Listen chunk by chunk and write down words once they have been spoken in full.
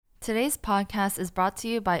Today's podcast is brought to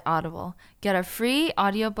you by Audible. Get a free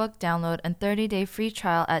audiobook download and 30-day free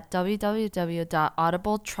trial at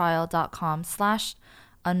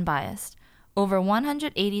www.audibletrial.com/unbiased. Over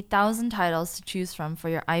 180,000 titles to choose from for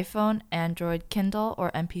your iPhone, Android, Kindle,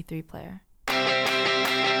 or MP3 player.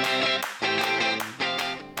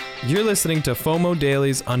 You're listening to FOMO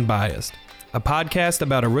Daily's Unbiased, a podcast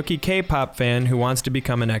about a rookie K-pop fan who wants to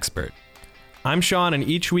become an expert. I'm Sean, and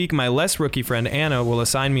each week my less rookie friend Anna will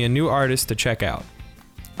assign me a new artist to check out.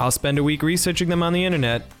 I'll spend a week researching them on the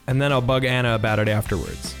internet, and then I'll bug Anna about it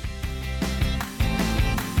afterwards.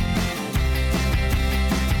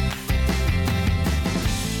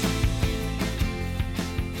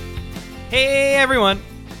 Hey everyone,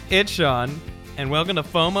 it's Sean, and welcome to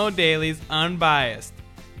FOMO Daily's Unbiased.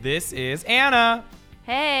 This is Anna.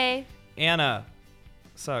 Hey. Anna.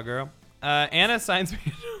 What's up, girl? Anna assigns me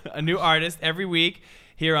a new artist every week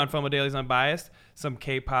here on FOMO Daily's Unbiased, some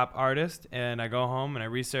K-pop artist, and I go home and I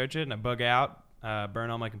research it and I bug out,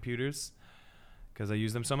 burn all my computers because I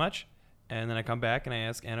use them so much, and then I come back and I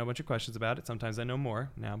ask Anna a bunch of questions about it. Sometimes I know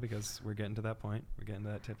more now because we're getting to that point. We're getting to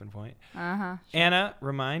that tipping point. Sure. Anna,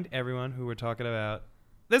 remind everyone who we're talking about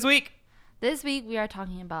this week. This week we are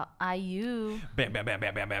talking about IU. Bam, bam, bam,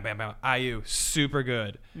 bam, bam, bam, bam, bam. IU, super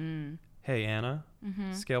good. Hey, Anna,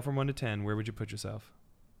 scale from 1 to 10, where would you put yourself?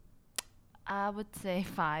 I would say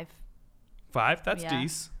 5. 5? That's Yeah.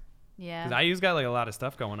 decent. Yeah. Because IU's got like a lot of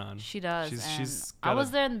stuff going on. She does. She's I got was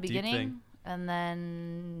a there in the deep beginning thing. and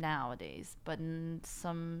then nowadays, but in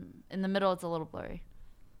the middle it's a little blurry.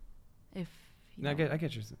 If you I know.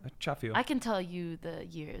 get you. Chop you. I can tell you the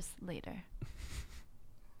years later.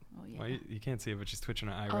 Oh yeah. Well, you can't see it, but she's twitching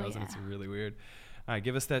her eyebrows, and it's yeah. really weird. All right,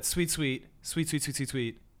 give us that sweet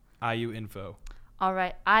IU info. All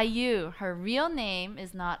right, IU. Her real name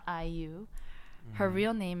is not IU. Her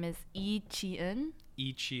real name is Lee Chi-eun.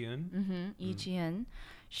 Lee Chi-eun. Lee Chi-eun.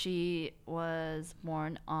 She was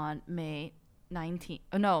born on May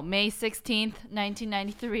 16th,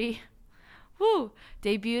 1993. Woo!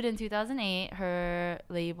 Debuted in 2008. Her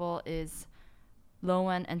label is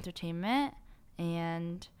Lowen Entertainment,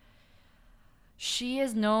 and she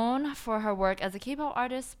is known for her work as a K-pop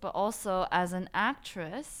artist, but also as an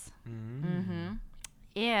actress.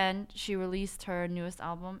 And she released her newest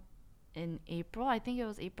album in April. I think it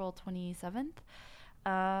was April 27th,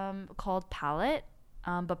 called Palette.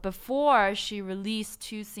 But before, she released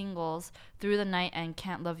 2 singles, Through the Night and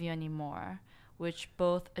Can't Love You Anymore, which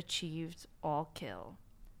both achieved all kill.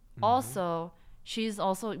 Also,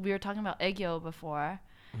 we were talking about Aegyo before,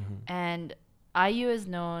 and IU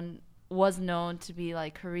was known to be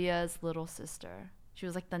like Korea's little sister. She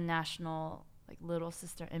was like the national like little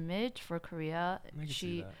sister image for Korea.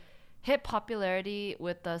 She hit popularity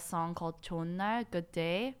with the song called 좋은 날, Good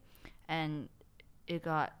Day, and it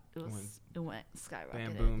went skyrocketed.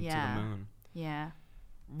 Bam, boom, to the moon. Yeah.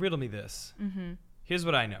 Riddle me this. Here's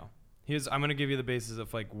what I know. I'm going to give you the basis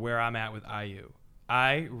of like where I'm at with IU.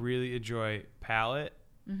 I really enjoy Palette,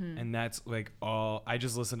 and that's like all. I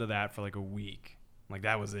just listened to that for like a week. Like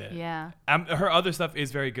that was it. Yeah. Her other stuff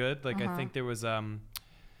is very good. Like I think there was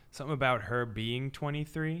something about her being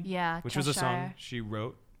 23. Yeah. Which was a song she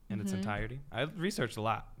wrote in its entirety. I researched a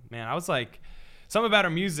lot. Man, I was like, something about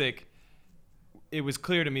her music, it was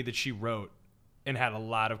clear to me that she wrote and had a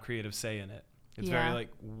lot of creative say in it. It's very like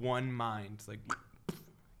one mind. Like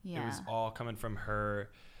it was all coming from her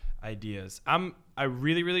ideas. I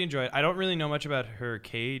really, really enjoyed it. I don't really know much about her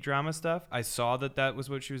K-drama stuff. I saw that was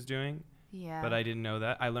what she was doing. Yeah. But I didn't know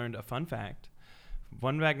that. I learned a fun fact.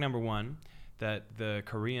 Fun fact number 1, that the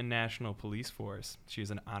Korean National Police Force,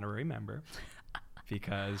 she's an honorary member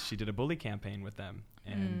because she did a bully campaign with them,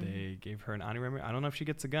 and they gave her an honorary member. I don't know if she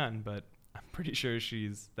gets a gun, but I'm pretty sure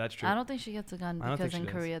that's true. I don't think she gets a gun because in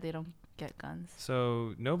Korea they don't get guns.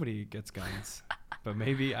 So nobody gets guns, but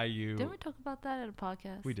maybe IU. Didn't we talk about that at a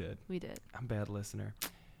podcast? We did. I'm a bad listener.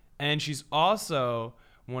 And she's also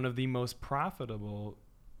one of the most profitable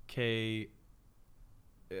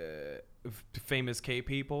famous K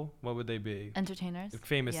people. What would they be? Entertainers.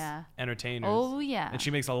 Famous entertainers. Oh yeah. And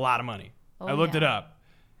she makes a lot of money. Oh, I looked it up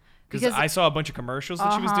because I saw a bunch of commercials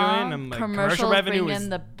that she was doing. And I'm like, commercial revenue is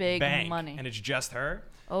the big bank, money, and it's just her.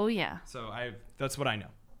 Oh yeah. So that's what I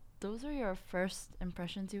know. Those are your first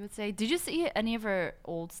impressions, you would say. Did you see any of her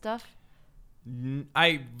old stuff?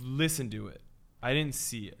 I listened to it. I didn't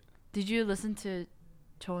see it. Did you listen to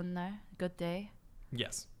좋은 날, Good Day?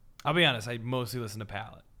 Yes. I'll be honest. I mostly listen to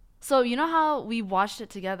Palette. So you know how we watched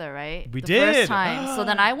it together, right? We the did. First time. So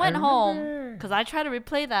then I went home because I tried to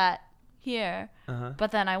replay that here.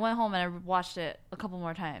 But then I went home and I watched it a couple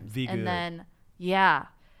more times. And then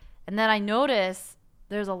I noticed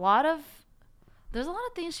there's a lot of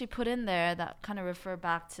things she put in there that kind of refer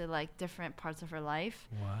back to like different parts of her life.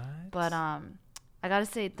 What? But I gotta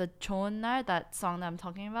say, the 좋은 날, that song that I'm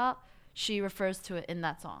talking about, she refers to it in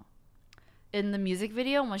that song. In the music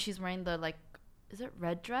video, when she's wearing the like, is it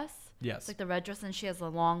red dress? Yes. It's like the red dress, and she has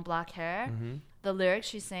the long black hair. Mm-hmm. The lyrics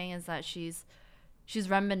she's saying is that she's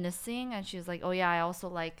reminiscing, and she's like, oh yeah, I also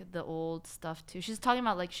like the old stuff too. She's talking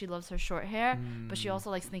about like she loves her short hair, but she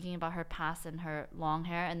also likes thinking about her past and her long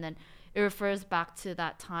hair, and then it refers back to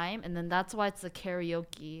that time, and then that's why it's the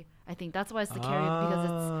karaoke. I think that's why it's the karaoke, because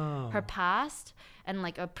it's her past and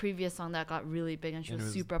like a previous song that got really big and she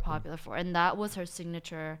was super popular for, and that was her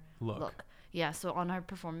signature look. Yeah, so on her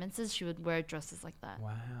performances, she would wear dresses like that.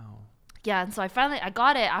 Wow. Yeah, and so I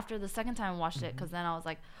got it after the second time I watched it, because then I was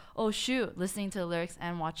like, oh shoot, listening to the lyrics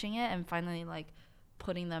and watching it, and finally like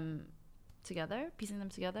putting them together, piecing them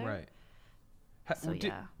together. Right. So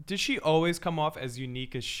yeah. Did she always come off as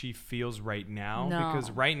unique as she feels right now? No.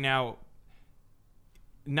 Because right now,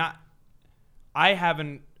 I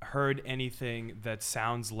haven't heard anything that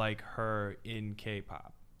sounds like her in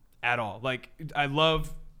K-pop at all. Like, I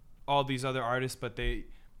love all these other artists, but they,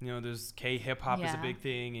 there's K-hip hop is a big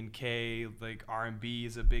thing, and K like R&B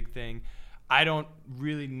is a big thing. I don't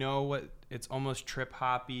really know what, it's almost trip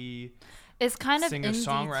hoppy. It's kind of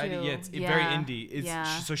singer-songwriter. Too. Yeah, it's very indie.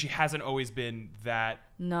 So she hasn't always been that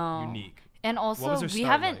unique. And also, what was her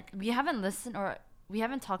start like? we haven't listened, or we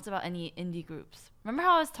haven't talked about any indie groups. Remember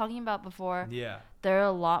how I was talking about before? Yeah. There are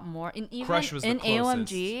a lot more. And even Crush was in the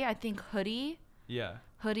closest. AOMG, I think Hoodie,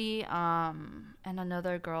 and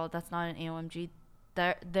another girl that's not in AOMG,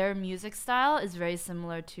 their music style is very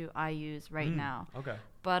similar to IU's right now. Okay.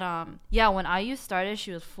 But when IU started,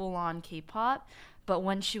 she was full on K-pop. But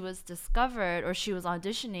when she was discovered, or she was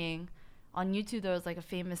auditioning on YouTube, there was like a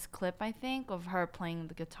famous clip, I think, of her playing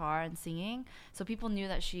the guitar and singing. So people knew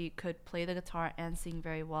that she could play the guitar and sing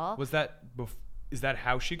very well. Was that is that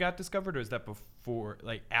how she got discovered, or is that before,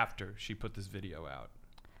 like after she put this video out?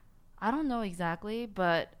 I don't know exactly,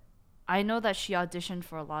 but I know that she auditioned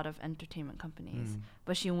for a lot of entertainment companies.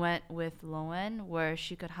 But she went with Lowen, where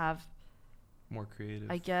she could have more creative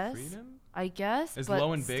freedom? I guess. Is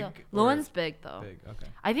Lowen big? Lowen's big, though. Big, okay.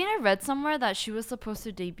 I think I read somewhere that she was supposed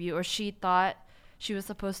to debut, or she thought she was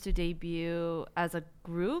supposed to debut as a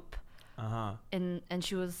group. And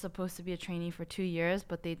she was supposed to be a trainee for 2 years,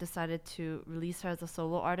 but they decided to release her as a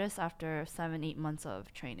solo artist after 7-8 months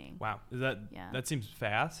of training. Wow. That seems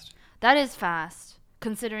fast? That is fast,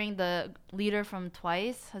 considering the leader from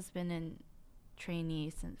Twice has been in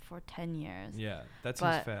trainee for 10 years. Yeah, that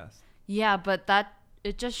seems fast. Yeah, but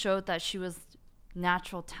it just showed that she was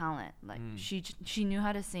natural talent. Like she knew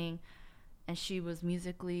how to sing, and she was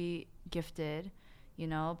musically gifted,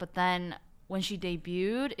 But then when she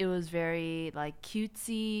debuted, it was very like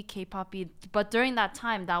cutesy, K-poppy. But during that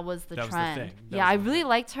time, that was the trend. Was the thing. I really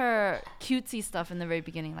liked her cutesy stuff in the very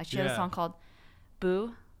beginning. Like she had a song called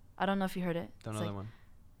 "Boo." I don't know if you heard it. Don't know that one.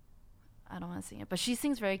 I don't want to sing it, but she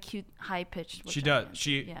sings very cute, high pitched. She does.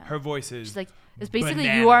 Her voice is. She's like, it's basically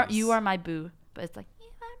bananas. you are my boo, but it's like,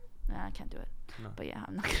 I can't do it. No. But yeah,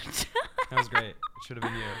 I'm not gonna. That was great. It should have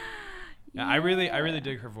been you. Yeah, I really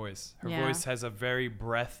dig her voice. Her voice has a very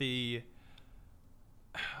breathy.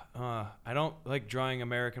 I don't like drawing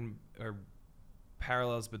American or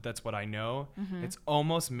parallels, but that's what I know. It's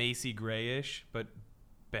almost Macy Grayish, but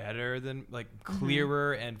better than, like,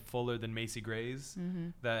 clearer and fuller than Macy Gray's.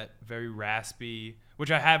 That very raspy, which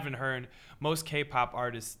I haven't heard. Most K-pop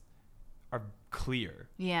artists are clear.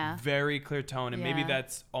 Yeah. Very clear tone. And maybe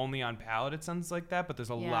that's only on Palette it sounds like that, but there's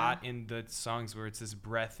a lot in the songs where it's this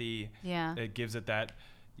breathy. Yeah. It gives it that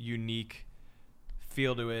unique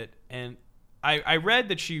feel to it. And I read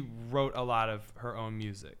that she wrote a lot of her own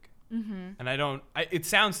music. And it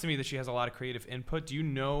sounds to me that she has a lot of creative input. Do you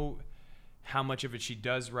know how much of it she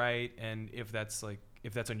does write, and if that's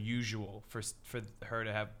unusual for her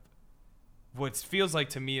to have what feels like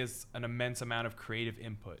to me is an immense amount of creative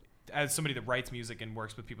input? As somebody that writes music and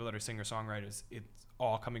works with people that are singer-songwriters, it's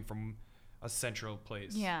all coming from a central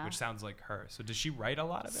place, which sounds like her. So does she write a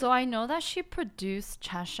lot of it? So I know that she produced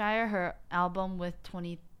Cheshire, her album with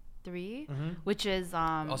 23, which is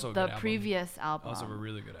also the previous album. Also a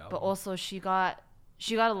really good album. But also she got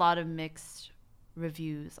a lot of mixed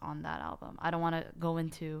reviews on that album. I don't want to go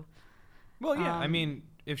into. Well, yeah, I mean,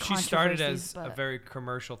 if she started as a very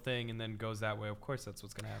commercial thing and then goes that way, of course that's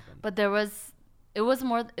what's gonna happen. But it was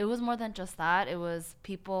more than just that. It was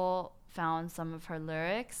people found some of her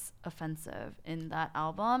lyrics offensive in that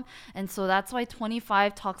album, and so that's why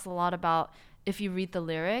 25 talks a lot about. If you read the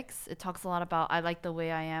lyrics, it talks a lot about I like the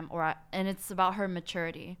way I am, and it's about her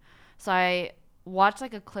maturity. So watched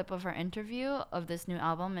like a clip of her interview of this new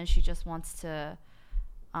album, and she just wants to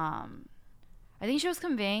I think she was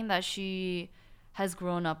conveying that she has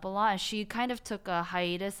grown up a lot, and she kind of took a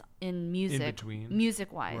hiatus in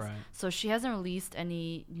music wise. Right. So she hasn't released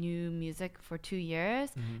any new music for 2 years,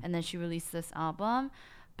 and then she released this album.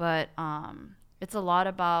 But it's a lot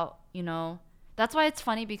about, you know, that's why it's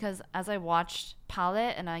funny, because as I watched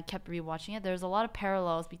Palette and I kept rewatching it, there's a lot of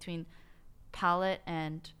parallels between Palette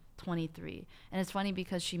and 23. And it's funny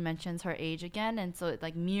because she mentions her age again, and so it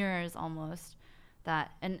like mirrors almost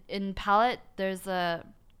that. And in Palette, there's the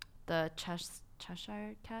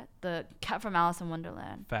Cheshire cat, the cat from Alice in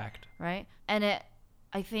Wonderland. Fact. Right? And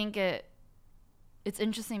I think it's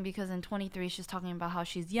interesting because in 23 she's talking about how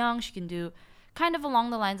she's young, she can do kind of along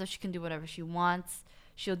the lines of she can do whatever she wants.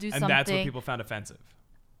 She'll do something. And that's what people found offensive.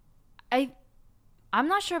 I'm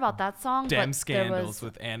not sure about that song. Dem but Scandals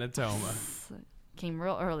with Anna Toma. Came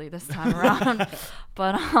real early this time around.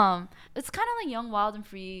 But it's kind of like Young, Wild and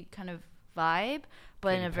Free kind of vibe,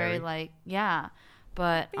 but Katy in a Perry. very like, yeah.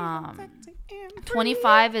 But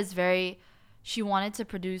 25 is very, she wanted to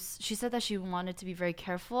produce, she said that she wanted to be very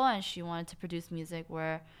careful, and she wanted to produce music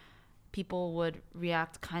where people would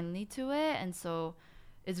react kindly to it. And so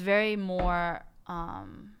it's very more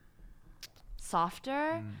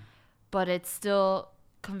softer, but it's still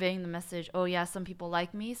conveying the message, oh yeah, some people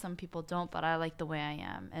like me, some people don't, but I like the way I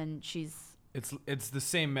am. And It's the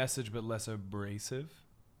same message but less abrasive.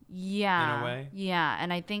 Yeah. In a way. Yeah.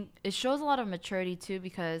 And I think it shows a lot of maturity too,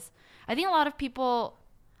 because I think a lot of people,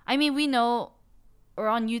 I mean, we know, or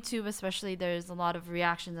on YouTube especially, there's a lot of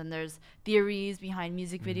reactions and there's theories behind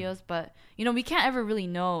music videos, but you know, we can't ever really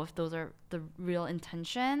know if those are the real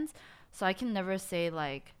intentions. So I can never say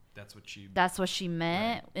like that's what she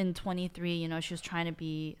meant. Right. In 23, you know, she was trying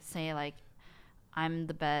to say like, I'm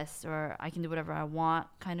the best, or I can do whatever I want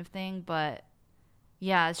kind of thing. But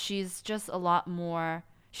yeah, she's just a lot more,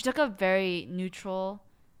 she took a very neutral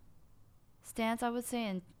stance, I would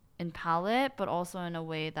say, in Palette, but also in a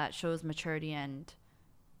way that shows maturity and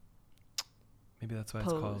maybe that's why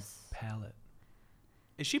pose. It's called Palette.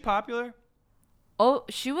 Is she popular? Oh,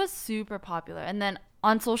 she was super popular. And then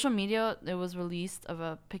on social media, it was released of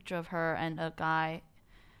a picture of her and a guy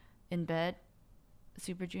in bed,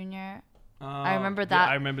 Super Junior. I remember that.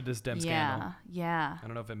 Yeah, I remember this Dem Scandal. Yeah. I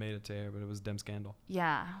don't know if it made it to air, but it was Dem Scandal.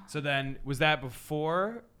 Yeah. So then, was that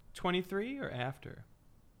before 23 or after?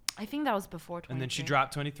 I think that was before 23. And then she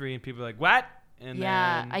dropped 23, and people were like, what? And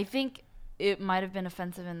yeah, then I think it might have been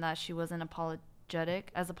offensive in that she wasn't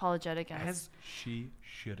apologetic as she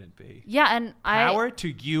shouldn't be. Yeah, and Power to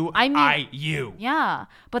you, you. Yeah,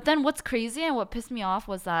 but then what's crazy and what pissed me off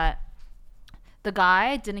was that the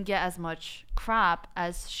guy didn't get as much crap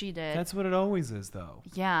as she did. That's what it always is, though.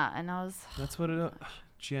 Yeah, and I was... That's what it...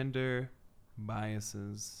 Gender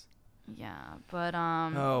biases. Yeah, but...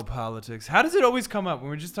 Oh, politics. How does it always come up? When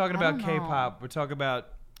we're just talking about K-pop, we're talking about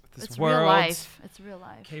this world. Real life. It's real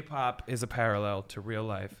life. K-pop is a parallel to real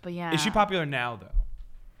life. But yeah. Is she popular now, though?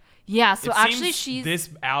 Yeah, so actually this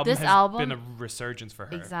album has been a resurgence for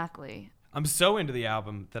her. Exactly. I'm so into the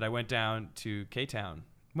album that I went down to K-Town,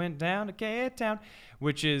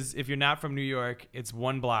 which is, if you're not from New York, it's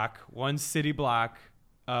one city block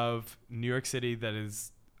of New York City that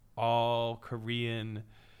is all Korean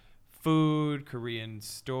food, Korean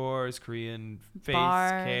stores, Korean face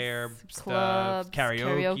bars, care clubs, stuff,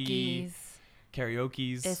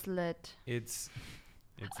 karaoke's. It's lit. It's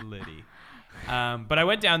litty. But I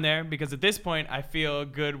went down there because at this point I feel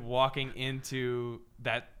good walking into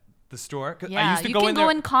the store. Yeah, I used to you go can in go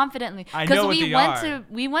there. in confidently. I know what they are.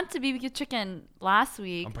 We went to BBQ Chicken last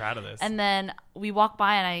week. I'm proud of this. And then we walked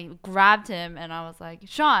by and I grabbed him and I was like,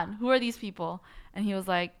 Sean, who are these people? And he was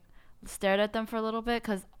like, stared at them for a little bit,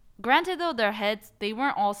 because granted though, their heads, they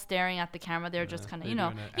weren't all staring at the camera. They were just kind of,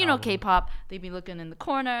 you know, K-pop. They'd be looking in the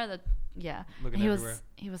corner. Looking everywhere.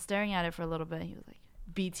 He was staring at it for a little bit. He was like,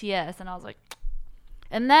 BTS. And I was like,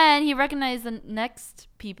 and then he recognized the next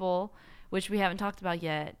people, which we haven't talked about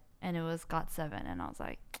yet. And it was GOT7. And I was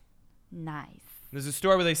like, nice. There's a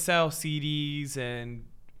store where they sell CDs and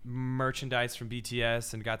merchandise from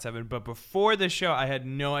BTS and GOT7. But before this show, I had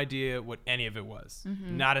no idea what any of it was.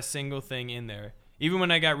 Mm-hmm. Not a single thing in there. Even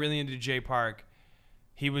when I got really into Jay Park,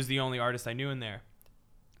 he was the only artist I knew in there.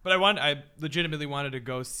 But I legitimately wanted to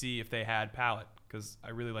go see if they had Palette, because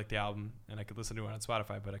I really liked the album and I could listen to it on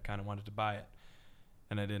Spotify, but I kind of wanted to buy it.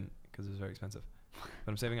 And I didn't, because it was very expensive.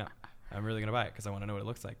 But I'm saving up. I'm really going to buy it because I want to know what it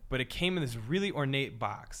looks like. But it came in this really ornate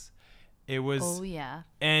box. It was... Oh, yeah.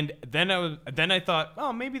 And then I thought,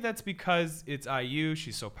 oh, maybe that's because it's IU.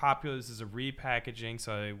 She's so popular. This is a repackaging.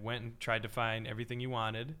 So I went and tried to find everything you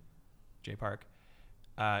wanted. Jay Park.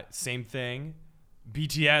 Same thing.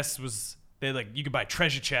 BTS was they like you could buy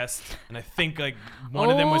treasure chest, and I think like one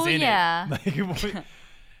of them was in yeah. it.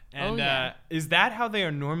 And is that how they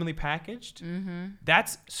are normally packaged? Mm-hmm.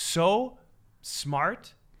 That's so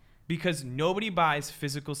smart because nobody buys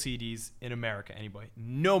physical CDs in America anyway.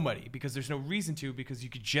 Nobody, because there's no reason to, because you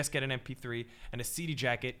could just get an MP3 and a CD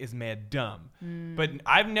jacket is mad dumb. But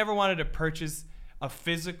I've never wanted to purchase a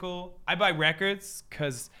physical. I buy records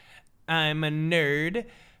because I'm a nerd.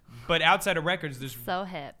 But outside of records, there's so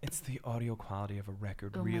hip. It's the audio quality of a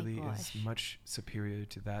record really is much superior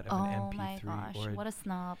to that of an MP3. Oh my gosh, what a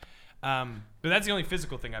snob. But that's the only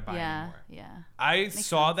physical thing I buy anymore. Yeah. I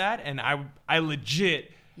saw that and I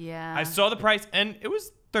legit. Yeah. I saw the price and it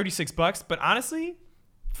was $36. But honestly,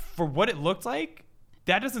 for what it looked like,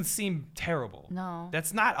 that doesn't seem terrible. No.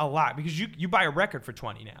 That's not a lot because you buy a record for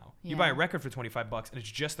 $20 now. Yeah. You buy a record for $25 and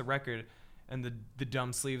it's just the record and the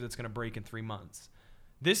dumb sleeve that's gonna break in 3 months.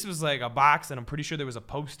 This was like a box, and I'm pretty sure there was a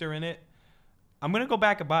poster in it. I'm gonna go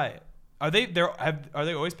back and buy it. Are they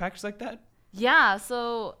always packaged like that? Yeah.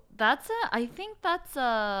 So I think that's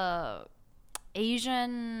a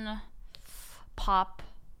Asian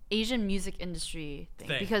music industry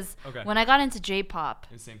thing. Because when I got into J-pop,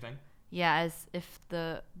 It's the same thing. yeah, as if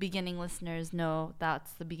the beginning listeners know,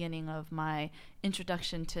 that's the beginning of my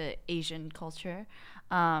introduction to Asian culture.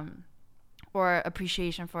 Or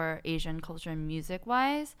appreciation for Asian culture and music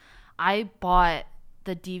wise, I bought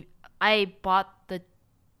the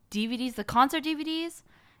DVDs, the concert DVDs,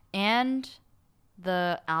 and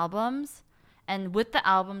the albums, and with the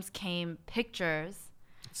albums came pictures.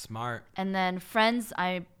 Smart. And then friends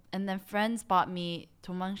bought me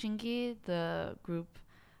도망신기, the group,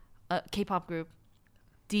 K-pop group,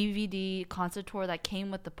 DVD concert tour that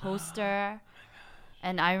came with the poster.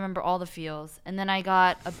 And I remember all the feels. And then I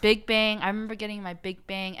got a Big Bang. I remember getting my Big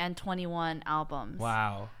Bang and 21 albums.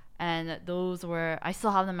 Wow. And those I still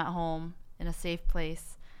have them at home in a safe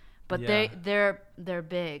place. But Yeah. they're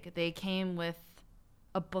big. They came with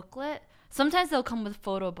a booklet. Sometimes they'll come with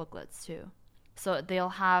photo booklets too. So they'll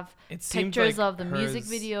have pictures like of the music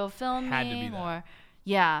video filming or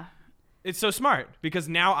yeah. It's so smart because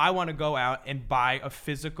now I want to go out and buy a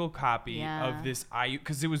physical copy of this IU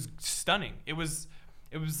because it was stunning. It was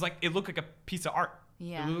like it looked like a piece of art.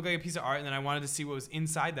 Yeah. It looked like a piece of art, and then I wanted to see what was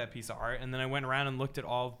inside that piece of art, and then I went around and looked at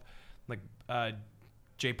all like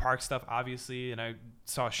Jay Park stuff, obviously, and I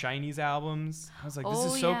saw Shiny's albums. I was like, this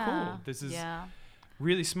is so cool. This is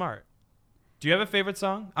really smart. Do you have a favorite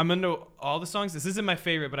song? I'm into all the songs. This isn't my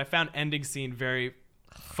favorite, but I found Ending Scene very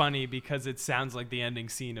funny because it sounds like the ending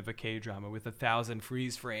scene of a K-drama with 1,000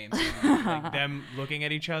 freeze frames, like them looking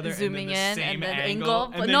at each other, zooming and then in, and then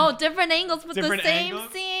angle, but no, different angles, but the same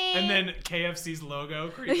angles, scene. and then KFC's logo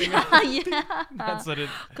creeping up. Yeah, that's what it.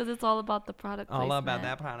 Because it's all about the product. All placement. about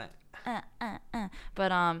that product.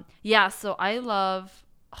 But yeah. So I love.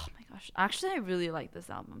 Oh my gosh! Actually, I really like this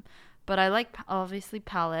album, but I like obviously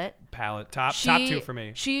Palette. Top 2 for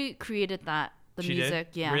me. She created that. The she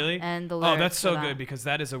music, did? yeah, really, and the lyrics. Oh, that's so good because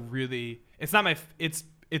that is a really. It's not my. It's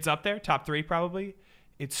up there, top 3 probably.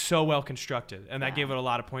 It's so well constructed, and that gave it a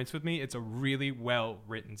lot of points with me. It's a really well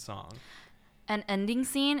written song. An Ending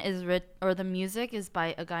Scene is the music is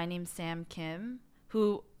by a guy named Sam Kim,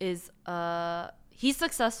 who is he's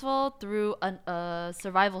successful through a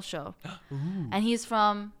survival show, and he's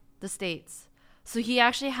from the States, so he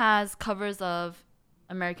actually has covers of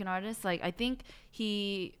American artists. Like I think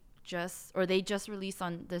they just released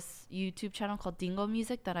on this YouTube channel called Dingo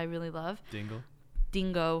Music that I really love.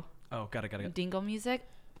 Dingo. Oh, got it. Dingo Music.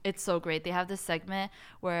 It's so great. They have this segment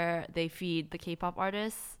where they feed the K-pop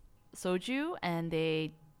artists soju and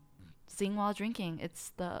they sing while drinking.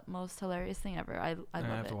 It's the most hilarious thing ever. I love it.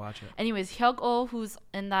 I have to watch it. Anyways, Hyuk-oh, who's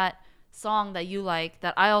in that song that you like,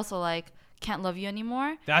 that I also like, Can't Love You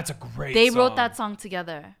Anymore. That's a great They song. wrote that song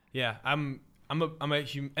together. Yeah, I'm a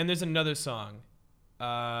human. And there's another song.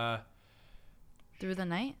 Through the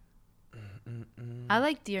Night. I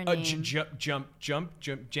like Dear Name. Jump, Jam Jam.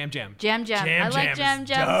 Jam Jam. I like Jam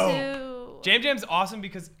Jam too. Jam Jam's awesome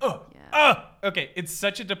because okay, it's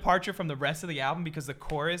such a departure from the rest of the album because the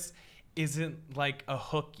chorus isn't like a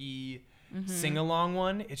hooky sing along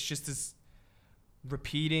one. It's just this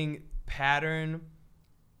repeating pattern,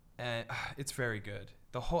 and it's very good.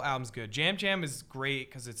 The whole album's good. Jam Jam is great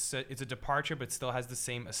because it's a departure, but still has the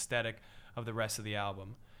same aesthetic of the rest of the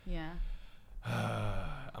album. Yeah.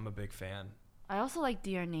 I'm a big fan. I also like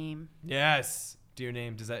Dear Name. Yes, Dear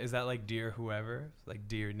Name. Is that like Dear Whoever? Like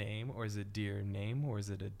Dear Name, or is it Dear Name, or is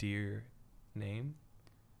it a Dear Name?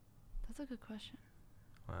 That's a good question.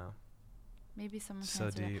 Wow. Maybe someone can So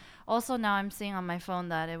answer that. deep. Also, now I'm seeing on my phone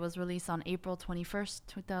that it was released on April 21st,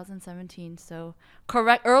 2017. So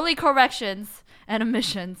early corrections and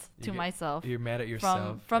omissions to myself. You're mad at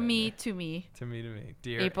yourself. From me to me. To me.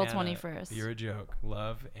 Dear April Anna, 21st. You're a joke.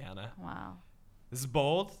 Love, Anna. Wow. This is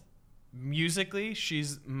bold. Musically,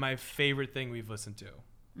 she's my favorite thing we've listened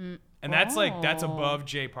to. And that's above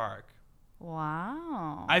Jay Park.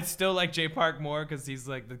 Wow. I still like Jay Park more because he's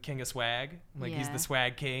like the king of swag. Like he's Yeah. the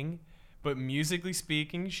swag king. But musically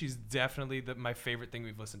speaking, she's definitely my favorite thing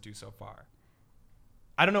we've listened to so far.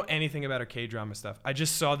 I don't know anything about her K-drama stuff. I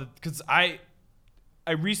just saw that because I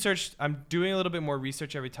researched. I'm doing a little bit more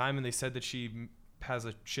research every time, and they said that she has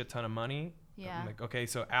a shit ton of money. Yeah. I'm like, okay,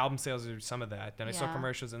 so album sales are some of that. Then I saw Yeah.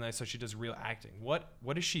 commercials, and then I saw she does real acting. What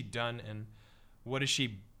has she done, and what has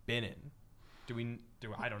she been in?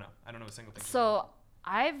 I don't know. I don't know a single thing. So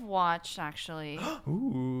I've watched actually.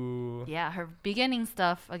 Ooh. Yeah, her beginning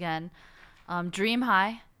stuff again. Dream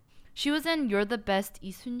High. She was in You're the Best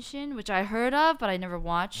Isun-shin, which I heard of, but I never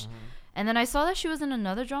watched. And then I saw that she was in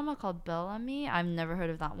another drama called Bellamy. I've never heard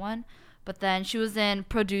of that one. But then she was in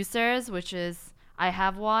Producers, which is I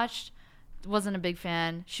have watched. Wasn't a big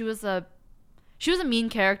fan. She was a mean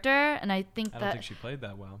character, and I don't think she played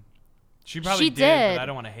that well. She probably did, but I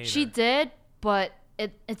don't want to hate her. She did, but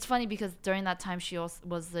it's funny because during that time she also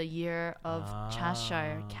was the year of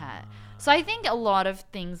Cheshire Cat. So I think a lot of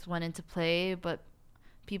things went into play, but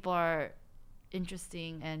people are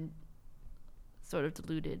interesting and sort of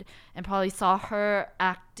deluded and probably saw her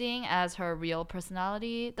acting as her real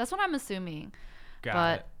personality. That's what I'm assuming.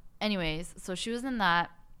 Got it. Anyways, so she was in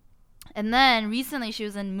that. And then recently she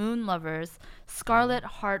was in Moon Lovers, Scarlet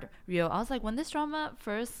Heart Rio. I was like, when this drama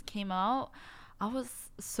first came out, I was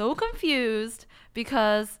so confused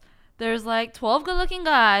because there's like 12 good looking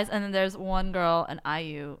guys and then there's one girl and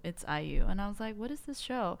IU. It's IU. And I was like, what is this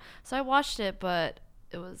show? So I watched it, but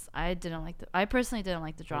I personally didn't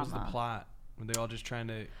like the drama. What was the plot? Were they all just trying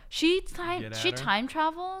to She time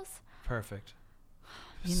travels. Perfect.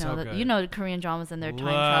 You So know good. you know the Korean dramas and their time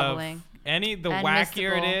traveling. The And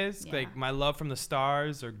wackier it mystical. is, Yeah. like My Love from the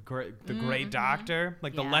Stars or The Great Doctor,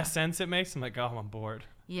 like the Yeah. less sense it makes, I'm like, oh, I'm on board.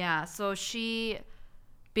 Yeah, so she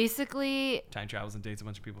basically Time travels and dates a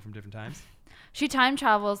bunch of people from different times. she time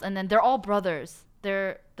travels and then they're all brothers.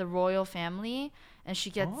 They're the royal family and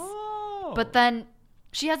she gets but then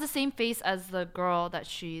she has the same face as the girl that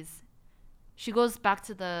she goes back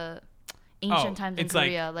to the ancient times in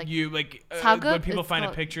Korea. Like you when people find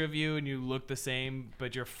a picture of you and you look the same,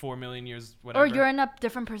 but you're 4 million years whatever. Or you're in a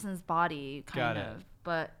different person's body, kind Got of. it.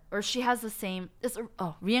 But or she has the same.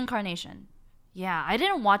 Reincarnation. Yeah, I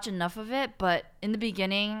didn't watch enough of it, but in the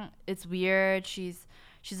beginning, it's weird. She's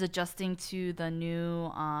adjusting to the new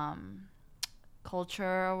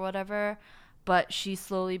culture or whatever. But she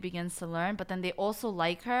slowly begins to learn. But then they also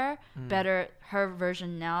like her better, her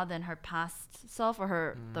version now than her past self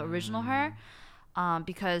or the original her,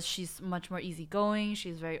 because she's much more easygoing.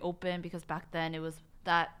 She's very open because back then it was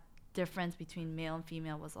that difference between male and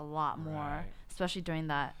female was a lot more, especially during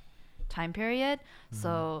that time period.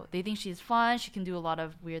 So they think she's fun. She can do a lot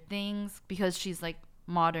of weird things because she's like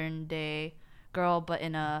modern day girl, but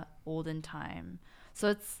in a olden time.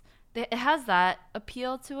 So it has that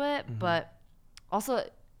appeal to it, but also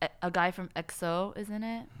a guy from EXO is in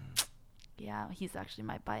it. Yeah, he's actually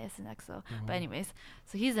my bias in EXO. But anyways,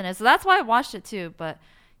 so he's in it. So that's why I watched it too. But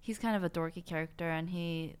he's kind of a dorky character and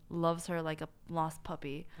he loves her like a lost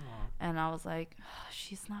puppy. And I was like,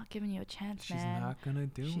 she's not giving you a chance, man. She's not gonna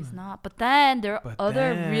do it. She's not. But then there are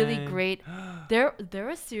other really great. There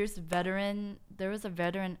was a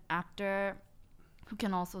veteran actor who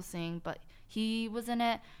can also sing, but he was in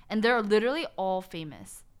it, and they're literally all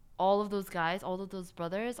famous. All of those guys, all of those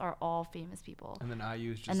brothers are all famous people. And then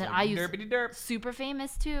IU's just IU's derpity derp. super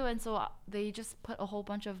famous too, and so they just put a whole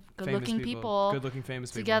bunch of Good-looking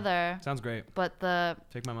famous people together. Sounds great. But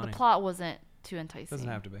Take my money. the plot wasn't too enticing. Doesn't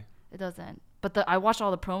have to be. It doesn't. But I watched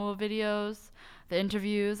all the promo videos, the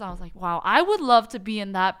interviews. I was like, wow, I would love to be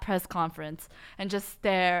in that press conference and just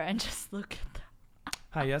stare and just look at them.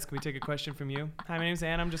 Hi, yes. Can we take a question from you? Hi, my name's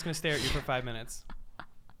Anna. I'm just gonna stare at you for 5 minutes.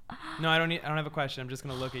 No, I don't have a question. I'm just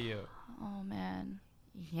gonna look at you. Oh man,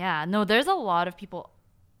 yeah. No, there's a lot of people.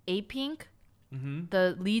 A-Pink,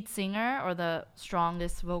 the lead singer or the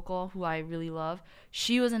strongest vocal, who I really love.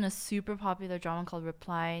 She was in a super popular drama called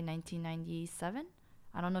Reply 1997.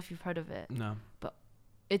 I don't know if you've heard of it. No. But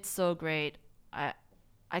it's so great. I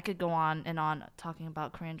could go on and on talking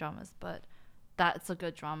about Korean dramas, but that's a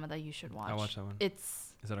good drama that you should watch. I'll watch that one.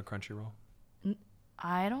 Is that on Crunchyroll?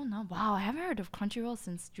 I don't know. Wow, I haven't heard of Crunchyroll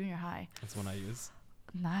since junior high. That's one I use.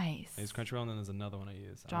 Nice. I use Crunchyroll, and then there's another one I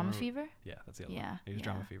use. Drama Fever? Yeah, that's the other Yeah, one. I use yeah.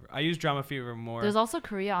 Drama Fever. I use Drama Fever more. There's also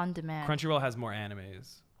Korea on demand. Crunchyroll has more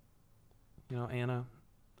animes. You know, Anna,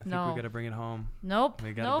 I think we got to bring it home. Nope.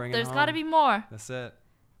 We gotta Nope. bring it There's home. got to be more. That's it.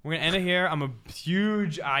 We're going to end it here. I'm a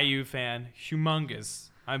huge IU fan. Humongous.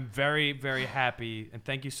 I'm very, very happy. And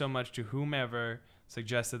thank you so much to whomever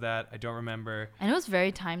suggested that. I don't remember. And it was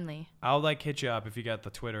very timely. I'll like hit you up if you got the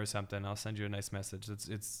Twitter or something. I'll send you a nice message.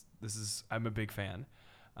 I'm a big fan.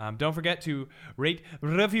 Don't forget to rate,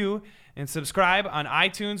 review, and subscribe on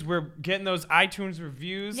iTunes. We're getting those iTunes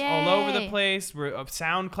reviews all over the place. We're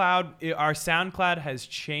SoundCloud. Our SoundCloud has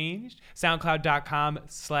changed.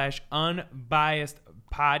 SoundCloud.com/unbiased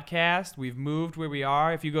podcast. We've moved where we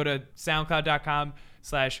are. If you go to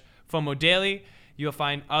SoundCloud.com/FOMO Daily, you'll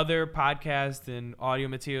find other podcasts and audio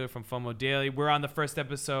material from FOMO Daily. We're on the first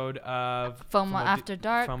episode of FOMO After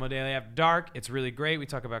Dark. FOMO Daily After Dark. It's really great. We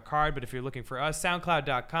talk about card, but if you're looking for us,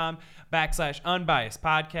 SoundCloud.com/unbiased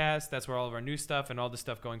podcast. That's where all of our new stuff and all the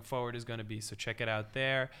stuff going forward is going to be. So check it out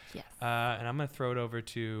there. Yes. And I'm going to throw it over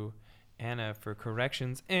to Anna for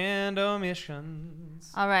corrections and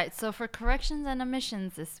omissions. All right. So for corrections and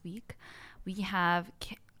omissions this week, we have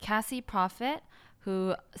Cassie Prophet,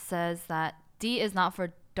 who says that D is not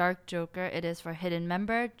for Dark Joker. It is for Hidden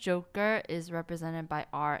Member. Joker is represented by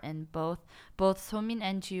R in both. Both Somin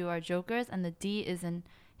and Ju are Jokers, and the D is in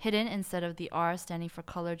hidden instead of the R standing for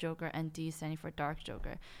Color Joker and D standing for Dark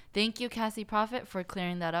Joker. Thank you, Cassie Prophet, for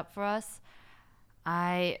clearing that up for us.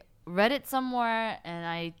 I read it somewhere, and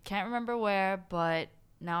I can't remember where, but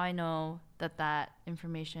now I know that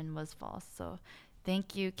information was false. So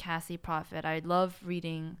thank you, Cassie Prophet. I love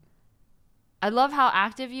how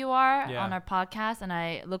active you are on our podcast, and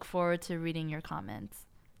I look forward to reading your comments.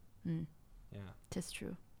 Yeah. Tis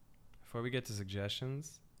true. Before we get to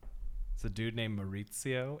suggestions, it's a dude named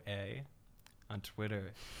Maurizio A on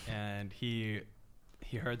Twitter, and he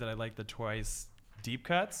heard that I like the Twice deep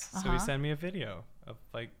cuts, so he sent me a video of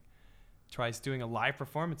like Twice doing a live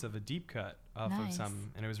performance of a deep cut off of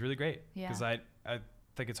some, and it was really great because I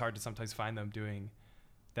think it's hard to sometimes find them doing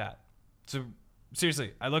that. So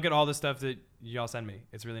seriously, I look at all the stuff that y'all send me.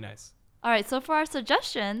 It's really nice. All right, so for our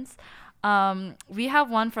suggestions, we have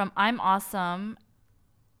one from I'm Awesome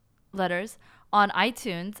letters on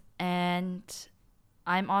iTunes, and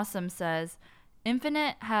I'm Awesome says,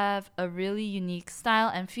 Infinite have a really unique style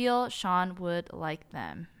and feel. Sean would like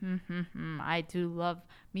them. I do love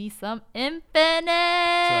me some Infinite. So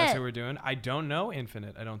that's what we're doing. I don't know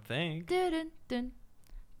Infinite, I don't think. Dun, dun,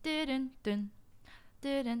 dun, dun.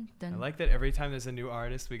 I like that every time there's a new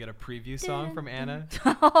artist, we get a preview song from Anna.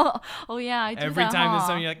 Oh yeah, I do every that. Every time there's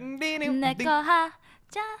something, you're like,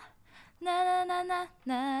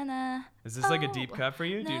 is this like a deep cut for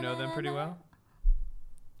you? Do you know them pretty well?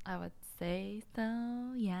 I would say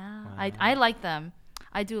so, yeah. Wow. I like them.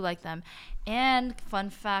 I do like them. And fun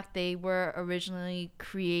fact, they were originally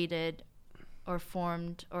created or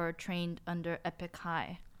formed or trained under Epic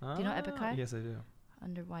High. Do you know Epic High? Yes, I do.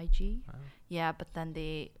 Under YG? Wow. Yeah, but then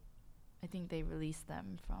I think they released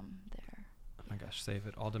them from there. Oh my gosh, save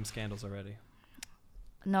it. All them scandals already.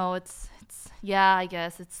 No, it's I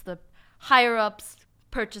guess it's the higher ups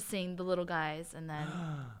purchasing the little guys, and then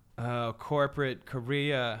corporate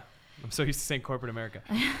Korea. I'm so used to saying corporate America.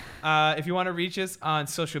 If you want to reach us on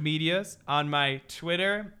social medias, on my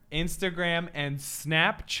Twitter, Instagram, and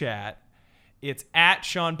Snapchat, it's at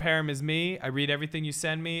Sean Parham is me. I read everything you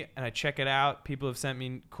send me, and I check it out. People have sent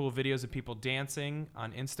me cool videos of people dancing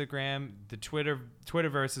on Instagram. The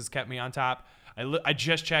Twitterverse has kept me on top. I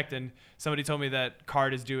just checked, and somebody told me that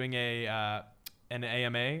Card is doing an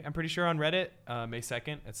AMA, I'm pretty sure, on Reddit, May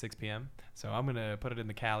 2nd at 6 p.m. So I'm going to put it in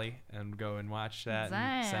the Cali and go and watch that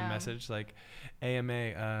and send a message like,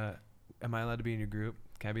 AMA, am I allowed to be in your group?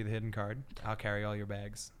 Can I be the hidden card? I'll carry all your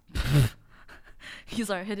bags. He's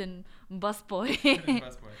our hidden busboy. Hidden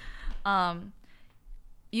busboy.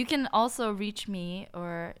 You can also reach me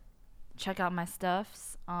or check out my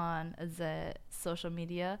stuffs on the social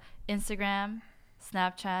media, Instagram,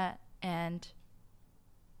 Snapchat, and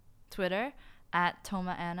Twitter at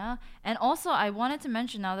Toma Anna. And also, I wanted to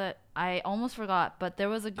mention, now that I almost forgot, but there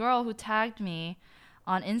was a girl who tagged me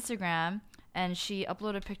on Instagram, and she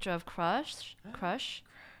uploaded a picture of Crush.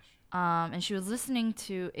 And she was listening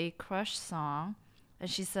to a Crush song, and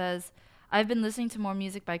she says, I've been listening to more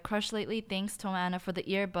music by Crush lately. Thanks, Toma Anna, for the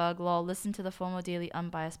earbug. Lol, listen to the FOMO Daily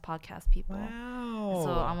Unbiased podcast, people. Wow.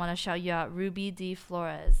 So I want to shout you out, Ruby D.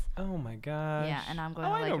 Flores. Oh my gosh. Yeah, and I'm going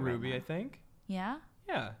to I like know it right Ruby, now. I think. Yeah?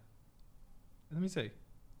 Yeah. Let me see.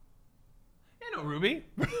 I know Ruby.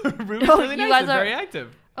 Ruby's really nice and very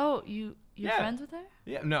active. Oh, you You're friends with her?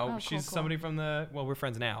 Yeah, no, Oh, she's cool. somebody from the, well, we're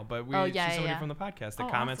friends now, but she's somebody from the podcast that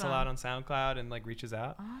comments a lot on SoundCloud and like reaches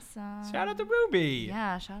out. Awesome. Shout out to Ruby.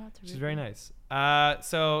 Yeah, shout out to Ruby. She's very nice.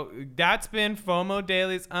 So that's been FOMO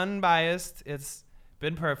Daily's Unbiased. It's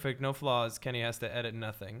been perfect, no flaws. Kenny has to edit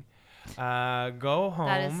nothing. Go home.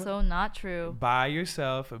 That is so not true. Buy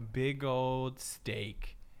yourself a big old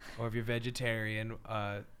steak, or if you're vegetarian,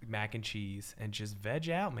 mac and cheese, and just veg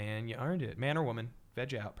out, man. You earned it. Man or woman,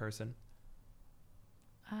 veg out person.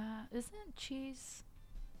 Isn't cheese?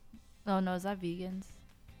 Oh no, is that vegans?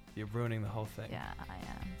 You're ruining the whole thing. Yeah,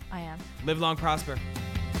 I am. Live long, prosper.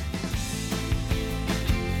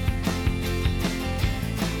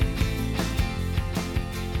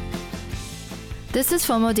 This is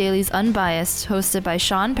FOMO Daily's Unbiased, hosted by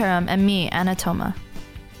Sean Parham and me, Anna Toma.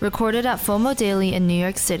 Recorded at FOMO Daily in New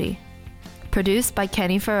York City. Produced by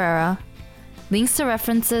Kenny Ferreira. Links to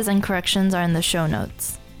references and corrections are in the show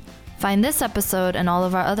notes. Find this episode and all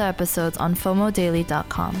of our other episodes on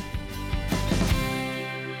FOMOdaily.com.